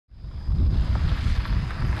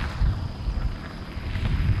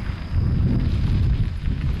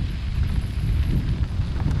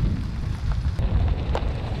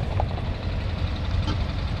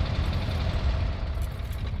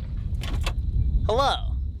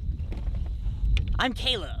Hello, I'm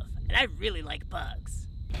Caleb, and I really like bugs.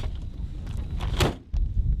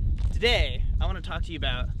 Today, I want to talk to you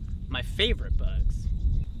about my favorite bugs,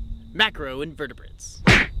 macroinvertebrates.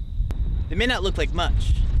 They may not look like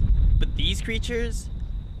much, but these creatures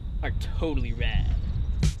are totally rad.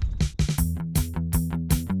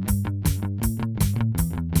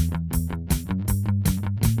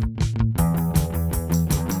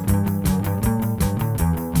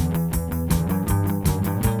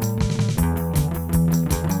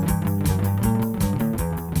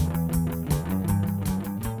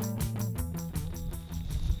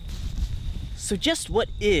 So just what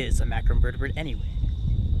is a macroinvertebrate anyway?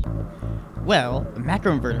 Well, a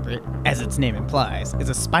macroinvertebrate, as its name implies, is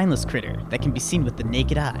a spineless critter that can be seen with the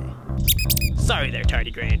naked eye. Sorry there,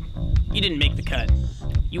 tardigrade. You didn't make the cut.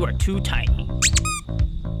 You are too tiny.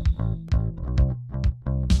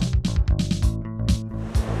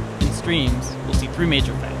 In streams, we'll see three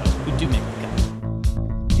major phyla who do make the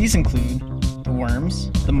cut. These include the worms,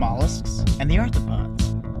 the mollusks, and the arthropods.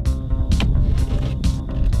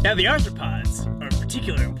 Now the arthropods are of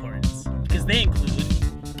particular importance because they include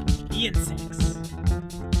the insects.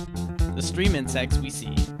 The stream insects we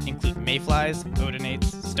see include mayflies,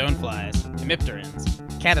 odonates, stoneflies, hemipterans,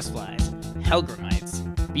 caddisflies, hellgrammites,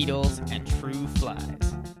 beetles, and true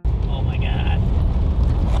flies. Oh my god.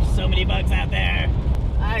 There's so many bugs out there.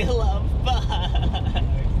 I love bugs.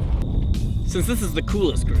 Since this is the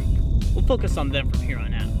coolest group, we'll focus on them from here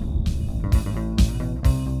on out.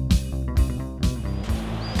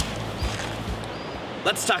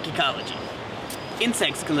 Let's talk ecology.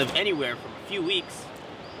 Insects can live anywhere from a few weeks,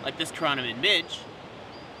 like this Chironomid midge,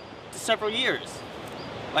 to several years,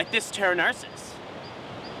 like this Pteronarcis.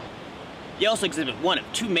 They also exhibit one of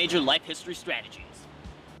two major life history strategies.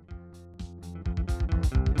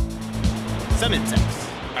 Some insects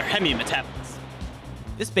are hemimetabolous.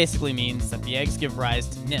 This basically means that the eggs give rise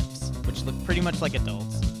to nymphs, which look pretty much like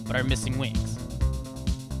adults, but are missing wings.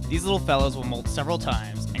 These little fellows will molt several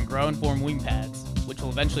times and grow and form wing pads, which will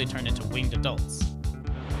eventually turn into winged adults.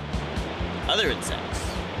 Other insects,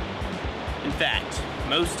 in fact,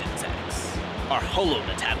 most insects, are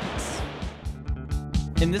holometabolites.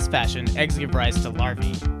 In this fashion, eggs give rise to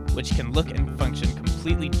larvae, which can look and function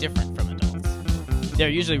completely different from adults. They're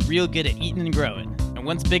usually real good at eating and growing, and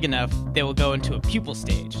once big enough, they will go into a pupal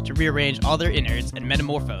stage to rearrange all their innards and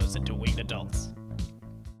metamorphose into winged adults.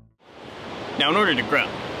 Now, in order to grow,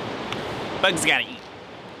 bugs gotta eat.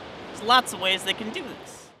 There's lots of ways they can do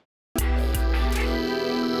this.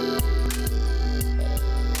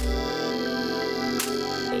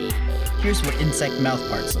 Here's what insect mouth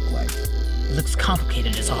parts look like. It looks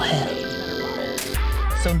complicated as all hell.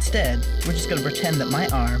 So instead, we're just gonna pretend that my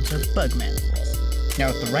arms are bug mandibles. Now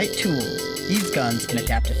with the right tools, these guns can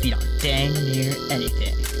adapt to feed on dang near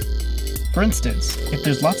anything. For instance, if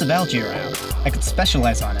there's lots of algae around, I could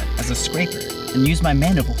specialize on it as a scraper and use my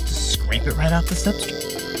mandibles to scrape it right off the substrate.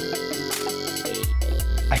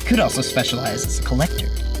 I could also specialize as a collector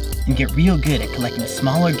and get real good at collecting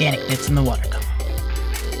small organic bits in the water column.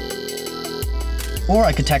 Or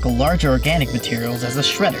I could tackle larger organic materials as a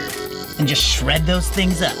shredder and just shred those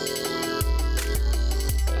things up.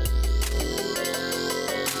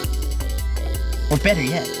 Or better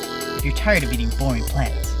yet, if you're tired of eating boring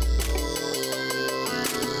plants,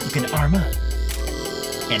 you can arm up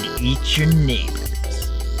and eat your neighbors.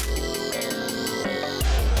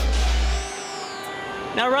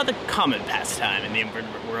 Now, a rather common pastime in the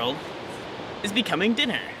invertebrate world is becoming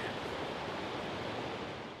dinner.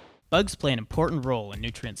 Bugs play an important role in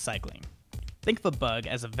nutrient cycling. Think of a bug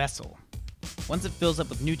as a vessel. Once it fills up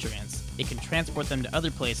with nutrients, it can transport them to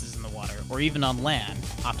other places in the water or even on land,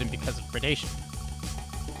 often because of predation.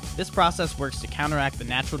 This process works to counteract the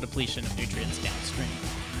natural depletion of nutrients downstream.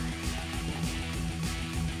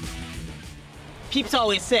 Peeps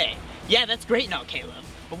always say, yeah, that's great and all, Caleb,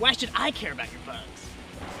 but why should I care about your bugs?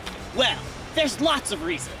 Well, there's lots of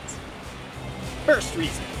reasons. First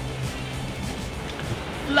reason,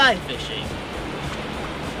 fly fishing.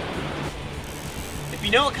 If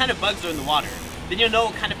you know what kind of bugs are in the water, then you'll know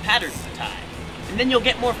what kind of patterns to tie, and then you'll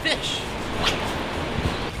get more fish.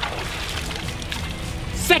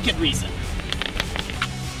 Second reason,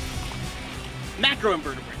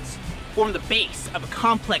 macroinvertebrates form the base of a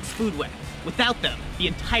complex food web. Without them, the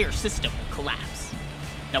entire system will collapse.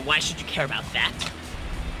 Now, why should you care about that?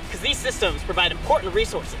 Because these systems provide important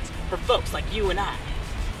resources for folks like you and I.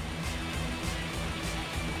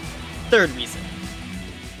 Third reason,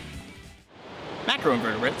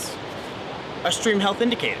 macroinvertebrates are stream health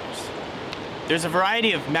indicators. There's a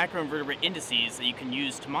variety of macroinvertebrate indices that you can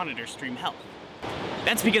use to monitor stream health.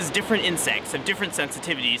 That's because different insects have different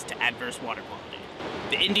sensitivities to adverse water quality.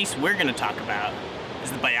 The index we're going to talk about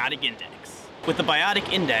is the biotic index. With the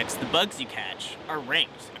biotic index, the bugs you catch are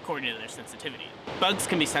ranked according to their sensitivity. Bugs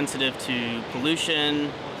can be sensitive to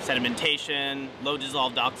pollution, sedimentation, low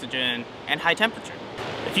dissolved oxygen, and high temperature.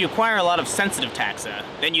 If you acquire a lot of sensitive taxa,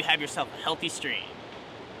 then you have yourself a healthy stream.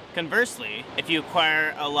 Conversely, if you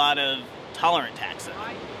acquire a lot of tolerant taxa,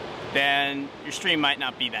 then your stream might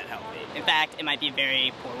not be that healthy. In fact, it might be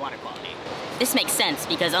very poor water quality. This makes sense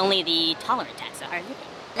because only the tolerant taxa are living.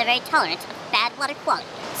 They're very tolerant of bad water quality.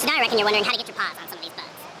 So now I reckon you're wondering how to get your paws on some of these bugs.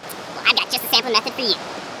 Well, I've got just a sample method for you.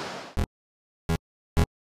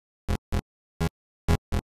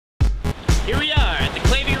 Here we are at the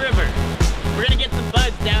Clavy River. We're gonna get some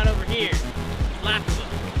bugs down over here. Lots of them.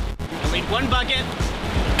 You'll need one bucket,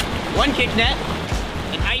 one kick net,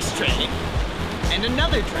 an ice tray, and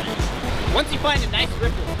another tray. Once you find a nice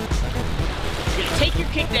ripple, you're gonna take your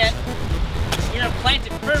kick net, you're gonna plant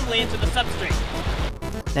it firmly into the substrate.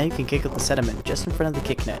 Now you can kick up the sediment just in front of the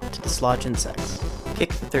kick net to dislodge insects.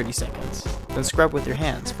 Kick for 30 seconds, then scrub with your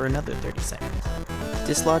hands for another 30 seconds.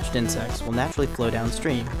 Dislodged insects will naturally flow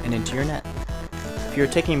downstream and into your net. If you are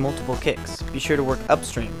taking multiple kicks, be sure to work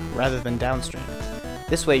upstream rather than downstream.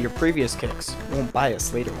 This way your previous kicks won't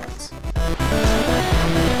bias later ones. Woo!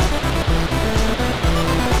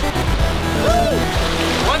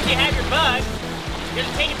 Once you have your bug, you're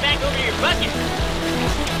gonna take it back over to your bucket.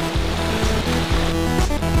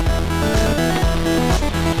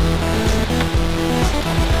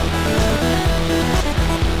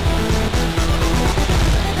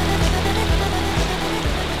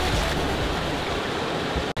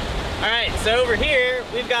 Alright, so over here,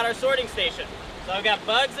 we've got our sorting station. So I've got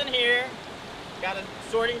bugs in here, got a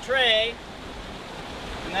sorting tray,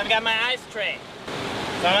 and then I've got my ice tray.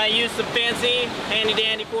 So I'm going to use some fancy,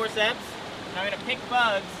 handy-dandy forceps, and I'm going to pick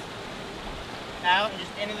bugs out and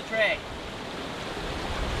just into the tray.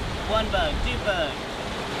 1 bug, 2 bug,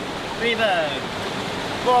 3 bug,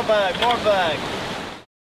 4 bug, more bug.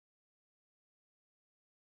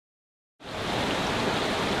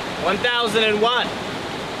 1001.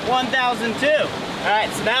 1002. Alright,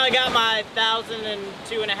 so now I got my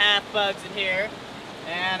 1002.5 bugs in here,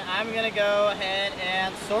 and I'm gonna go ahead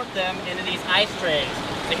and sort them into these ice trays.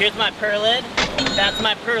 So here's my perlid, that's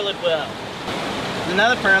my perlid will. There's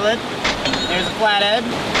another perlid, there's a flathead,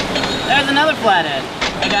 there's another flathead.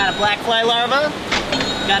 I got a black fly larva,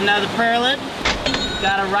 got another perlid,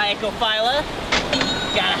 got a rhyocophila,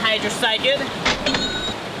 got a hydrocycid,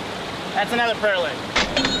 that's another perlid.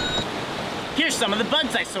 Here's some of the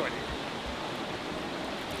bugs I sorted.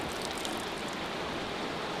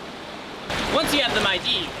 Once you have them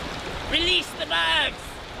ID'd, release the bugs!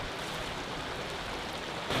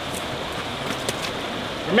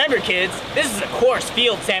 Remember kids, this is a coarse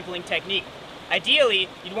field sampling technique. Ideally,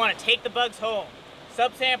 you'd want to take the bugs home,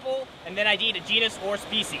 subsample, and then ID the genus or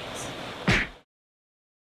species.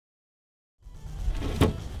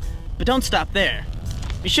 But don't stop there.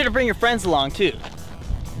 Be sure to bring your friends along too.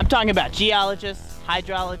 I'm talking about geologists,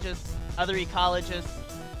 hydrologists, other ecologists,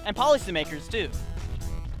 and policymakers too.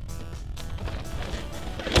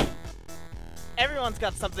 Everyone's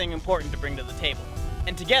got something important to bring to the table,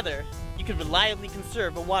 and together, you could reliably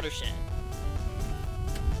conserve a watershed.